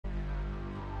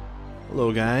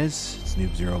Hello guys, it's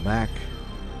Noob Zero back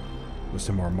with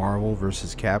some more Marvel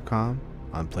vs. Capcom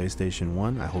on PlayStation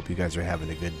 1. I hope you guys are having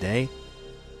a good day.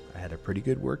 I had a pretty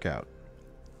good workout,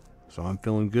 so I'm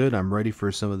feeling good. I'm ready for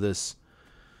some of this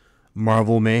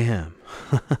Marvel mayhem.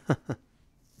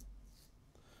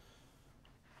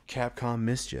 Capcom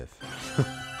mischief.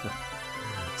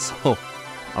 So,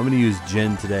 I'm going to use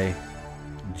Jin today.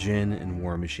 Jin and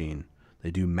War Machine.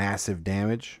 They do massive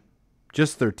damage.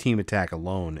 Just their team attack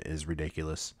alone is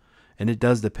ridiculous. And it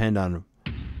does depend on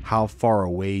how far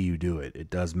away you do it. It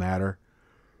does matter.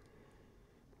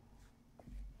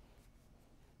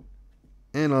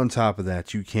 And on top of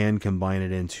that, you can combine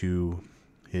it into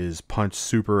his punch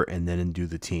super and then do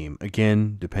the team.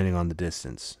 Again, depending on the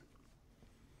distance.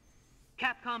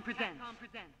 Capcom presents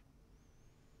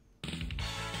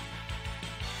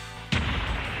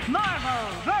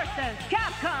Marvel vs.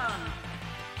 Capcom.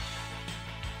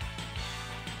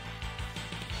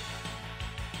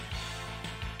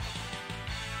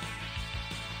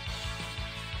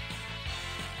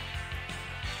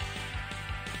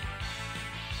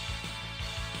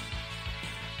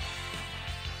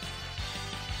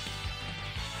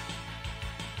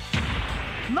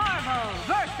 Marvel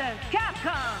vs.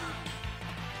 Capcom.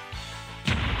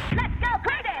 Let's go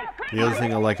crazy! The other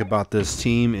thing I like about this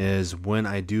team is when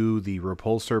I do the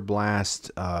Repulsor Blast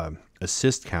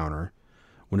assist counter,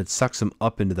 when it sucks him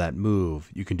up into that move,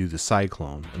 you can do the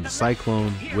Cyclone. And the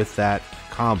Cyclone with that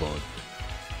combo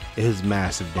is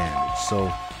massive damage.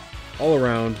 So all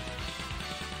around,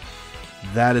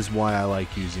 that is why I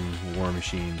like using War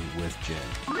Machine with Jin.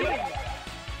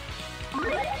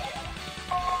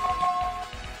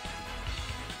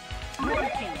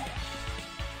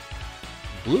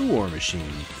 Blue War Machine.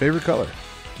 Favorite color?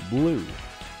 Blue.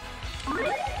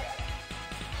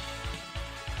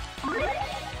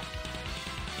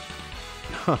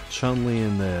 Huh, Chun-Li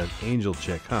and the angel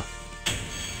chick, huh?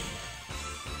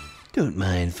 Don't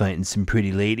mind fighting some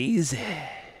pretty ladies.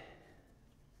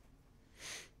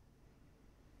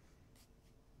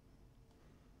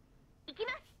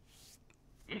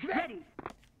 Ready.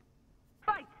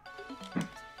 Fight.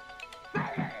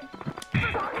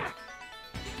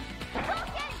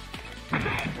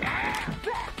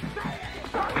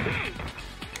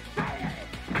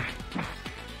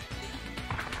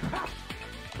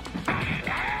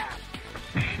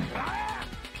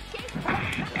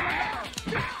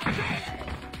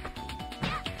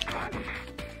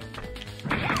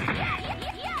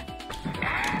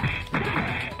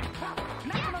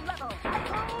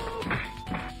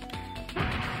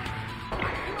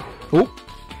 Oh!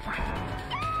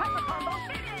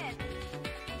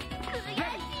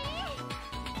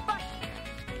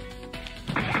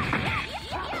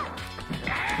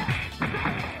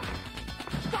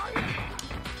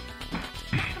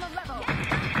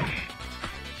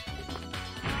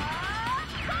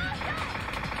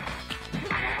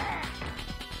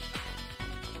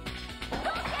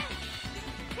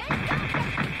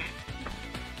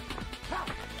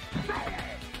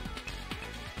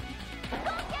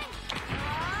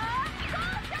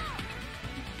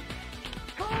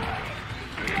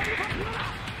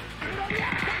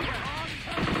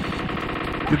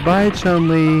 Goodbye,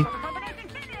 Chun-Li.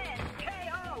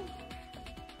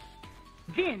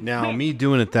 Now, me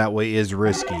doing it that way is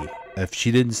risky. If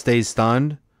she didn't stay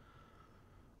stunned,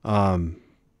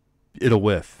 it'll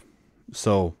whiff.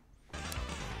 So,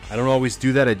 I don't always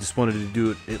do that. I just wanted to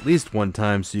do it at least one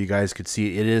time so you guys could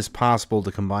see it is possible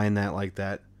to combine that like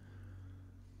that.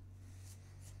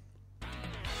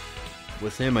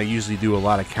 With him, I usually do a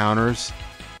lot of counters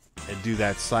and do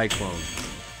that Cyclone,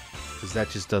 because that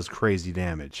just does crazy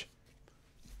damage.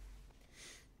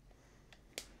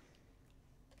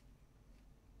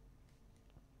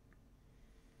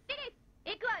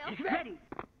 Ready.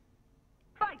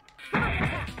 Fight.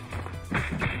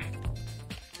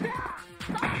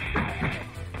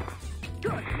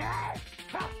 Good.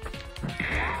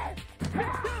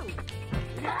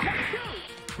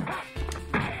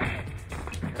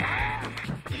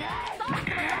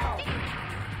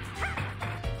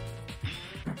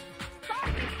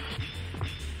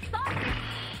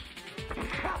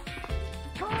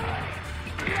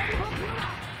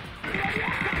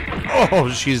 Oh,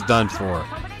 she's done for.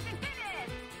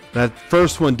 That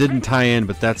first one didn't tie in,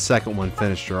 but that second one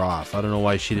finished her off. I don't know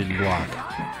why she didn't block.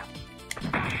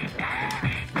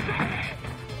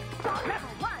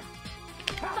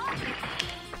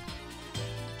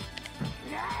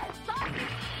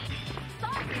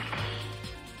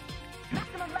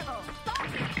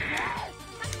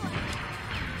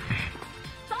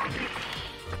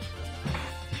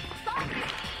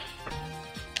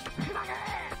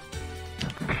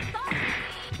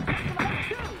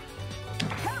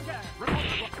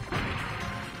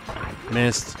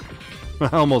 Missed. I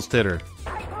almost hit her.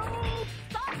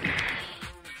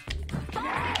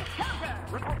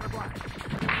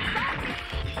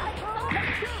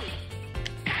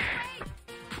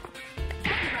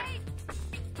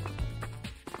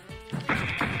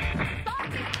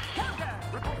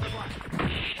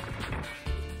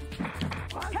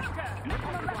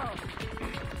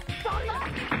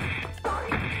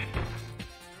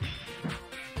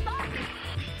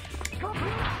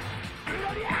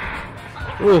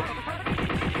 Ooh.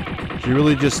 She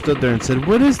really just stood there and said,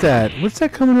 "What is that? What's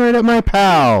that coming right at my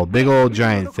pal?" Big old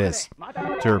giant fist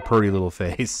to her pretty little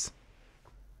face.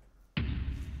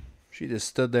 She just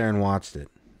stood there and watched it.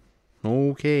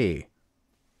 Okay.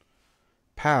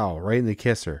 Pow, right in the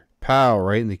kisser. Pow,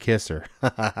 right in the kisser.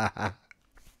 That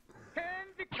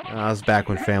was back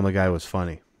when Family Guy was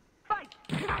funny.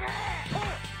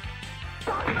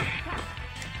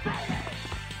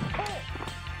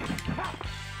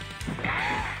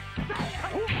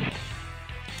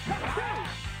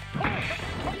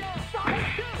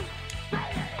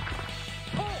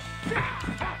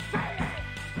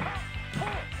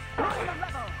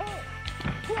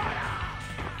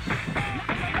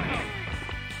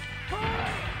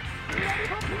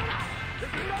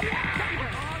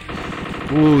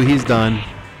 Ooh, he's done.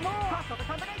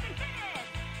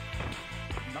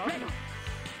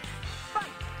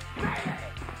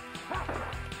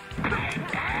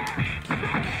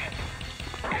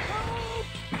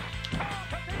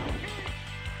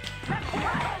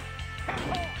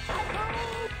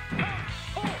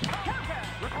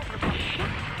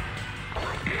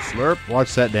 Slurp,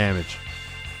 watch that damage.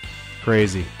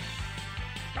 Crazy.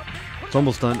 It's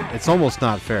almost done. It's almost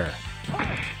not fair.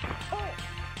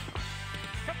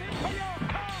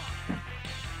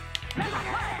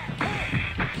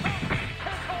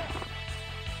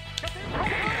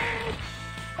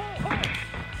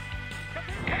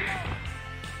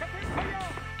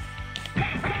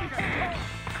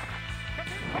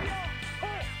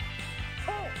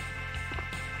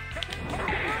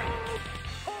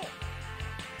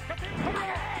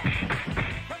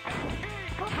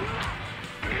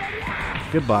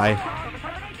 Goodbye.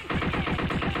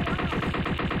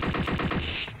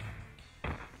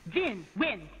 Jin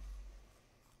wins.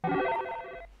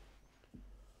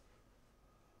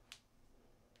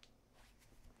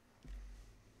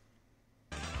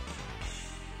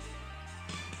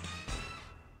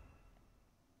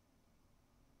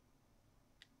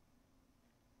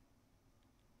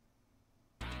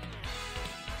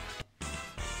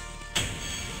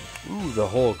 Ooh, the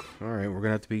Hulk. All right, we're gonna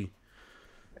have to be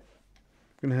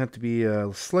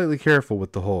slightly careful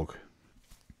with the Hulk.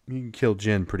 You can kill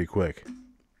Jin pretty quick.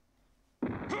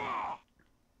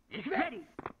 Ready.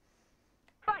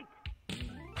 Fight.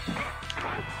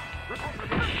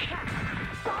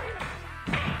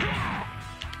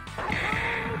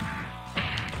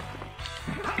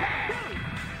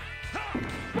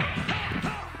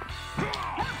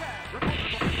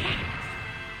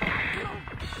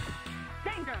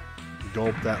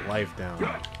 Gulp that life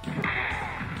down.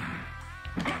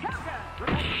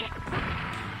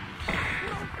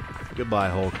 Goodbye,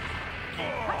 Hulk.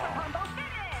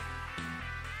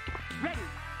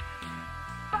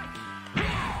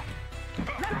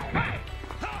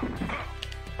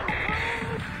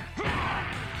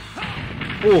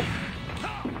 Ooh.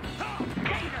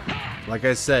 Like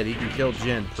I said, he can kill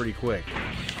Jin pretty quick.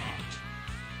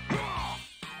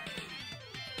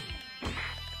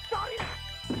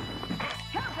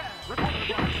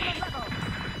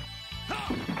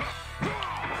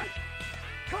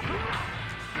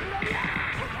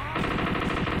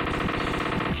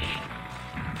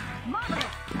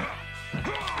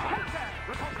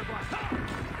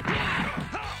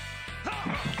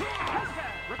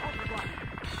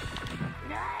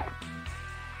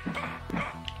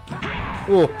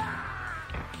 Ooh.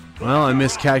 Well, I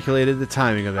miscalculated the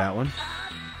timing of that one.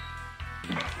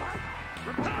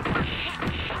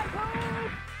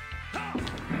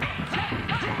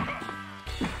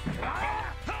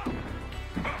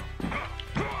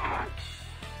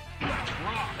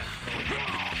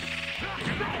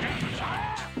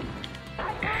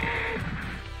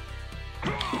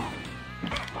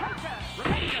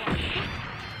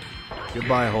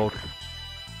 Goodbye, Hulk.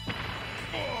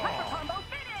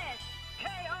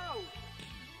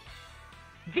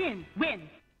 Jin wins.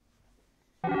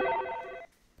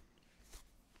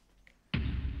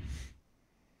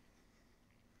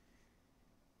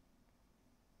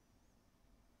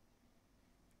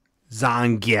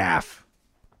 Zangief.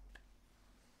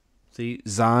 See?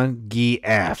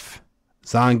 Zangief.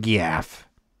 Zangief.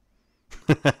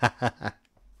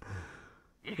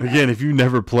 Again, if you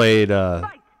never played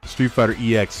Street Fighter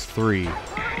EX3,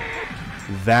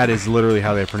 that is literally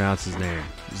how they pronounce his name.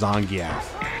 Zangief.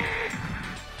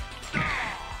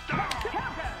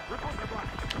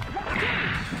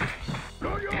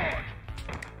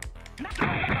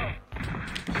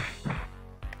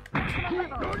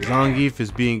 Zangief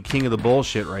is being king of the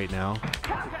bullshit right now.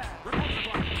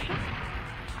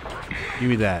 Give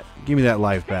me that. Give me that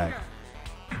life back.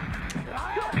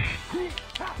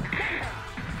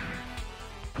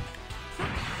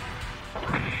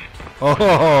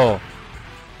 Oh,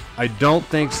 I don't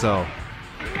think so.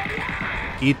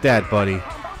 Eat that, buddy.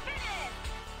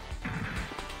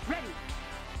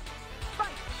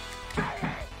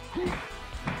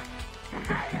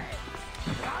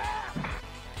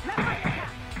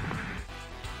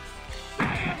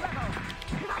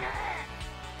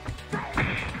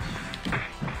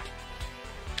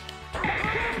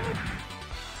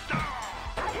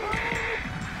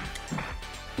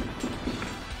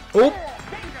 Oh!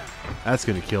 That's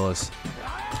gonna kill us.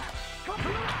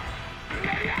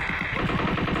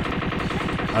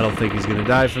 I don't think he's gonna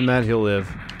die from that. He'll live.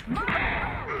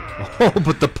 Oh,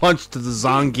 but the punch to the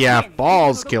Zangief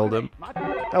balls killed him.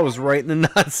 That was right in the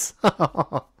nuts.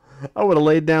 I would have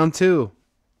laid down too.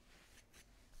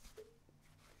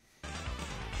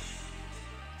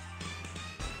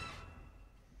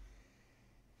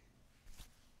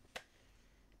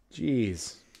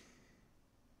 Jeez.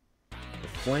 A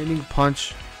flaming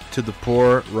punch to the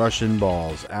poor Russian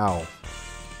balls. Ow.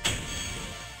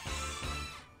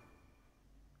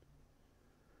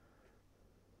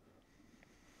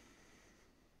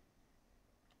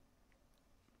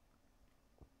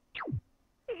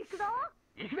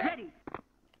 Ready.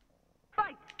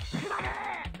 Fight.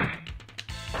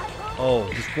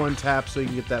 Oh, just one tap so you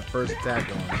can get that first attack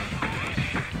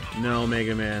going. No,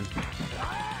 Mega Man.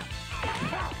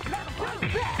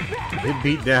 Get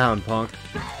beat down, punk.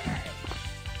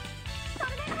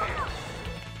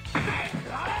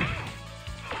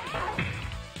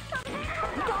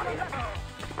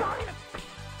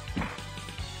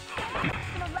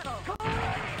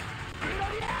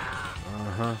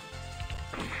 Uh-huh.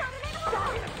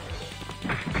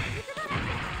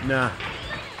 Nah.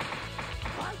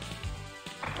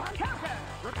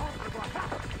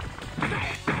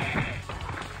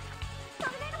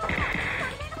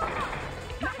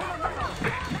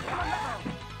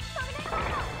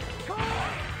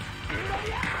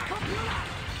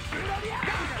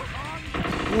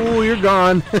 Ooh, you're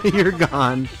gone. You're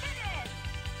gone.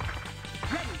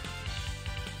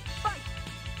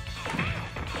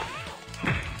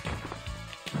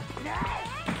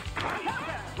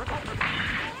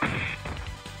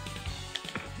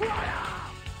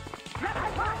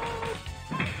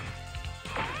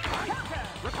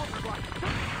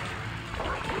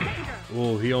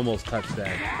 Oh, he almost touched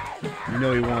that. You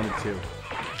know he wanted to.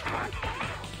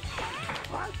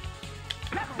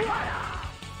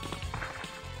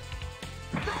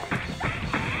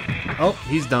 Oh,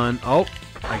 he's done. Oh,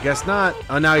 I guess not.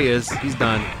 Oh, now he is. He's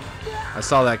done. I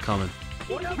saw that coming.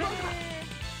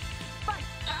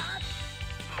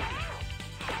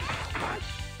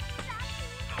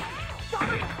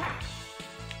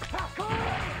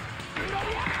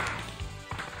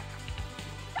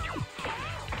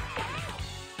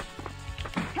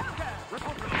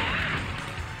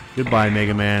 Goodbye,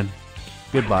 Mega Man.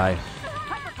 Goodbye.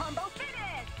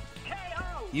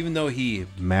 Even though he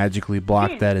magically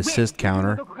blocked that assist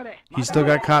counter, he still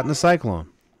got caught in the cyclone.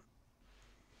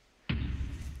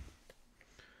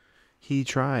 He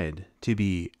tried to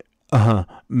be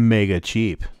mega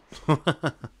cheap.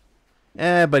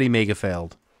 But he mega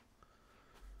failed.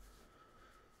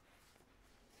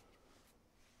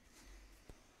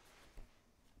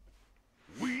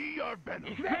 We are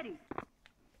Venom. Ready.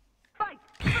 Fight.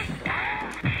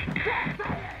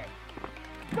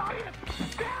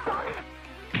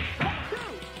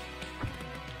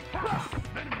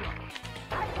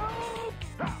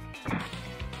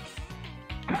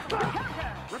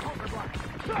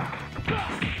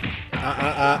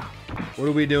 What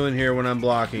are we doing here when I'm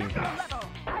blocking?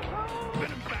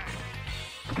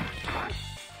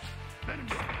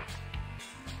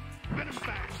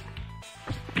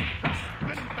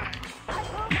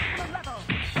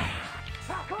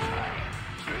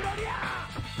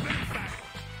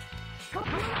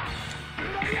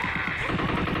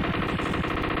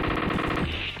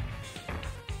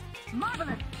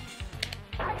 Marvelous.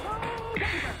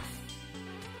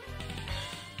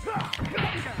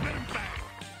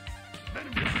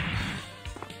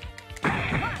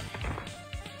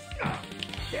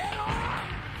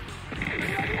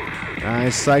 I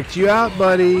psyched you out,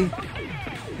 buddy.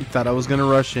 He thought I was gonna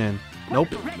rush in.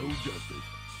 Nope. No justice.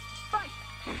 Fight!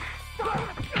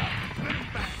 Let him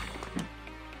back.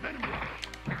 Let him rock.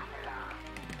 Let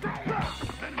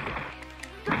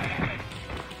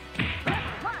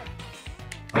him rock.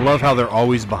 I love how they're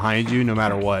always behind you no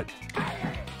matter what.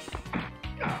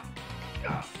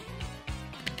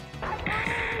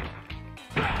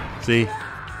 See?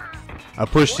 I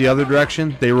push the other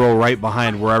direction, they roll right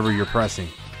behind wherever you're pressing.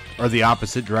 Or the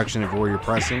opposite direction of where you're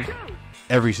pressing.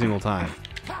 Every single time.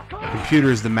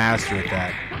 Computer is the master at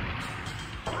that.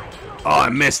 Oh, I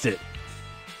missed it.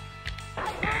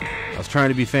 I was trying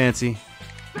to be fancy.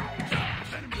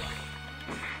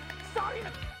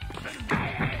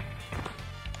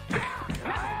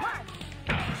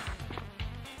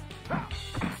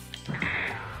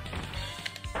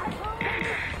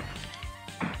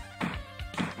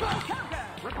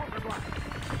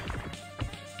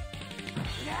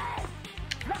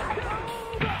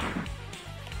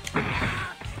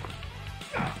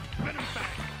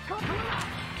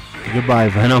 Goodbye,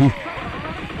 Venom.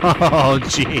 Oh,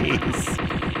 jeez.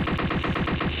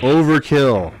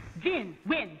 Overkill. Jin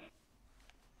wins.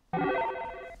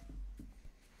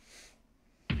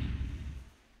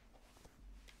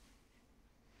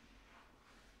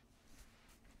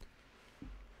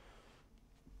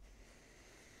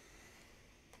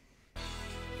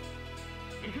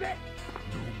 Know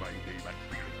my name and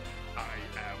fear. I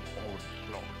am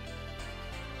onslaught.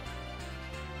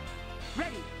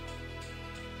 Ready.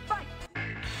 Fight!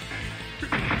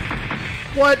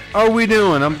 What are we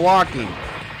doing? I'm blocking.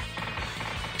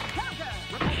 Counter!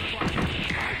 Repulsor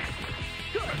block.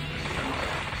 Good.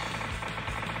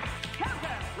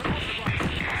 Counter! Repulsor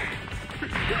block.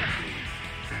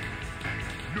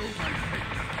 Know my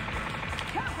fate.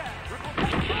 Counter!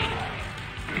 Repulsor block.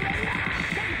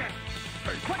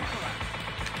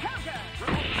 Danger!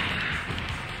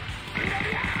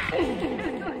 Counter!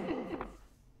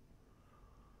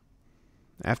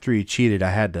 After he cheated, I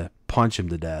had to punch him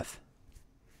to death.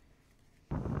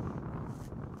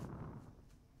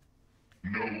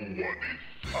 No one is.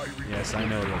 I Yes, I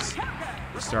know this.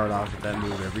 You start off with that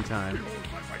move every time. behold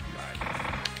my mighty hand.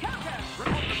 Counter!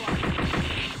 Repulsor block.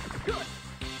 Good.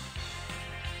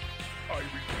 I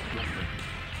resist your presence.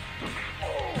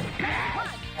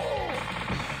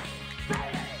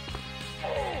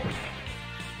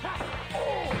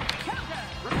 Counter!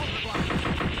 Repulsor block.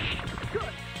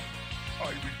 Good. I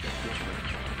resist your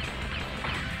presence.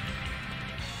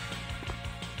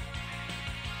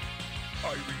 I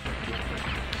resist your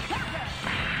presence. Counter!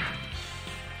 I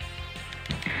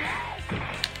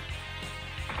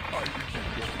resist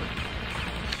your presence.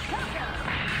 Counter!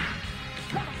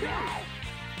 Level 2.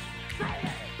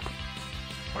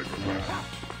 I prepare.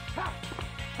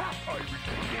 I resist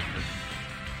your presence.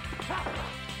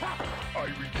 I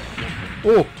resist your presence.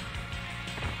 Oh!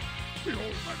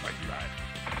 Behold my mighty hand.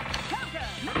 Counter!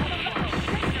 Repulsor block.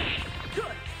 Danger!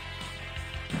 Good.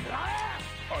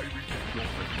 I resist your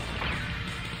presence.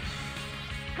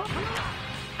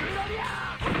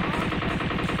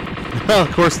 Of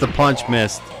course, the punch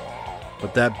missed.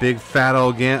 But that big fat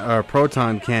old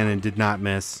proton cannon did not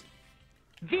miss.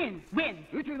 Jin wins.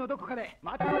 宇宙のどこかで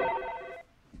待ってろ。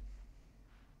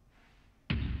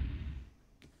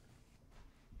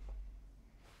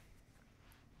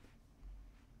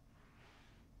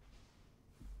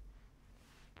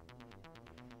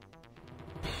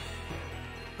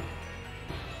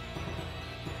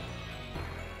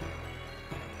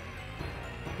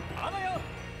あのよ。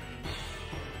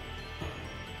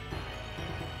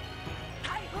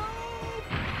開放。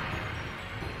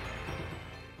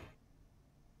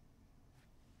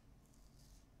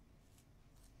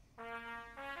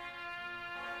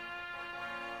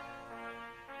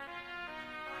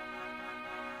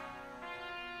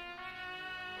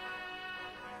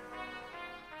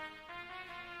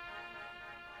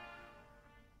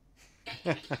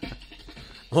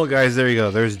Well, guys, there you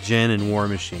go. There's Jin and War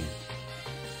Machine.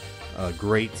 A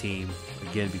great team.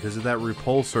 Again, because of that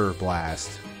repulsor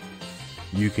blast,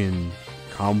 you can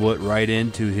combo it right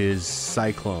into his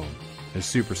cyclone, his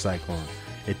super cyclone.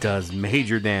 It does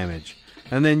major damage.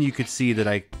 And then you could see that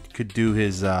I could do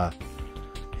his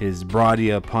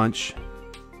Bradia punch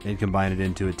and combine it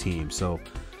into a team. So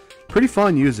pretty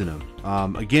fun using him.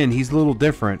 Again, he's a little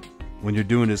different when you're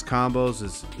doing his combos,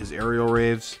 his aerial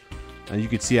raves. And you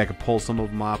can see I could pull some of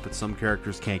them off, but some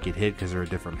characters can't get hit because they're a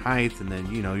different height. And then,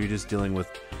 you know, you're just dealing with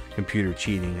computer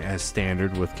cheating as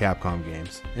standard with Capcom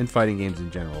games and fighting games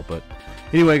in general. But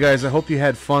anyway, guys, I hope you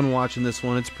had fun watching this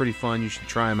one. It's pretty fun. You should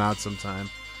try them out sometime.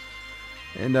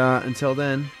 And until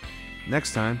then,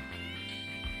 next time,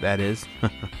 that is,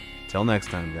 till next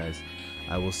time, guys,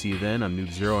 I will see you then. I'm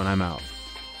Noob Zero, and I'm out.